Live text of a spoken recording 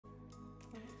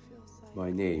My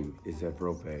name is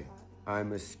Evrope.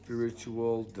 I'm a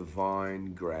spiritual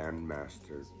divine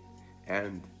grandmaster,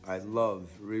 and I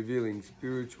love revealing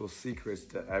spiritual secrets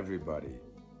to everybody.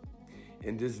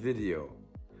 In this video,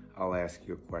 I'll ask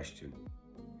you a question.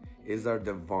 Is our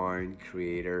divine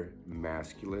creator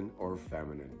masculine or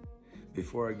feminine?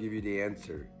 Before I give you the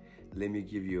answer, let me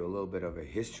give you a little bit of a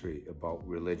history about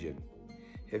religion.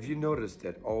 Have you noticed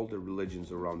that all the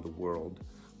religions around the world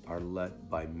are led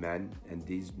by men, and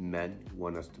these men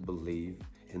want us to believe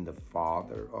in the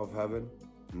Father of heaven,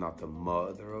 not the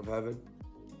Mother of heaven?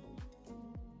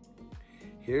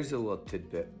 Here's a little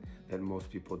tidbit that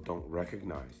most people don't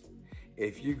recognize.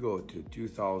 If you go to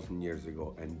 2,000 years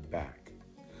ago and back,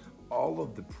 all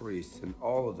of the priests and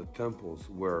all of the temples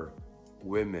were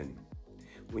women.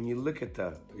 When you look at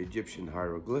the Egyptian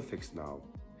hieroglyphics now,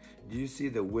 do you see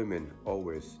the women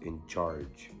always in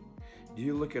charge? Do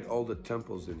you look at all the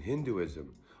temples in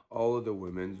Hinduism? All of the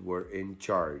women were in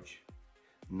charge.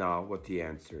 Now, what the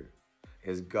answer?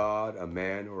 Is God a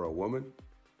man or a woman?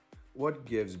 What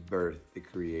gives birth to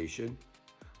creation?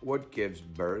 What gives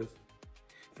birth?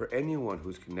 For anyone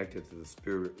who's connected to the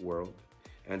spirit world,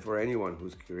 and for anyone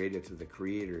who's created to the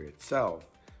Creator itself,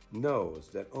 knows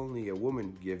that only a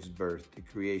woman gives birth to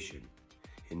creation.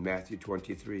 In Matthew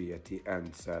 23 at the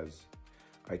end says,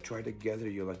 I try to gather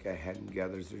you like a hen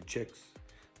gathers her chicks.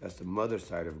 That's the mother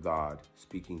side of God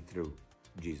speaking through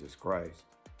Jesus Christ.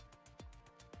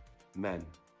 Men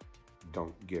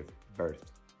don't give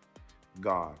birth.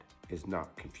 God is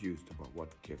not confused about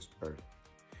what gives birth.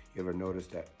 You ever notice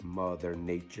that Mother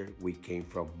Nature, we came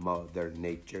from Mother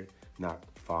Nature, not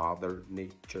Father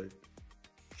Nature?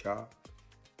 Shocked?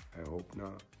 I hope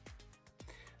not.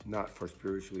 Not for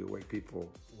spiritually awake people.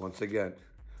 Once again,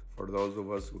 for those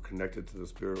of us who are connected to the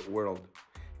spirit world,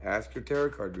 ask your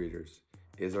tarot card readers,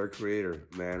 is our creator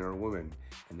man or woman?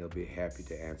 And they'll be happy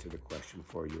to answer the question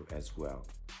for you as well.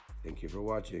 Thank you for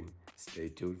watching. Stay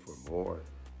tuned for more.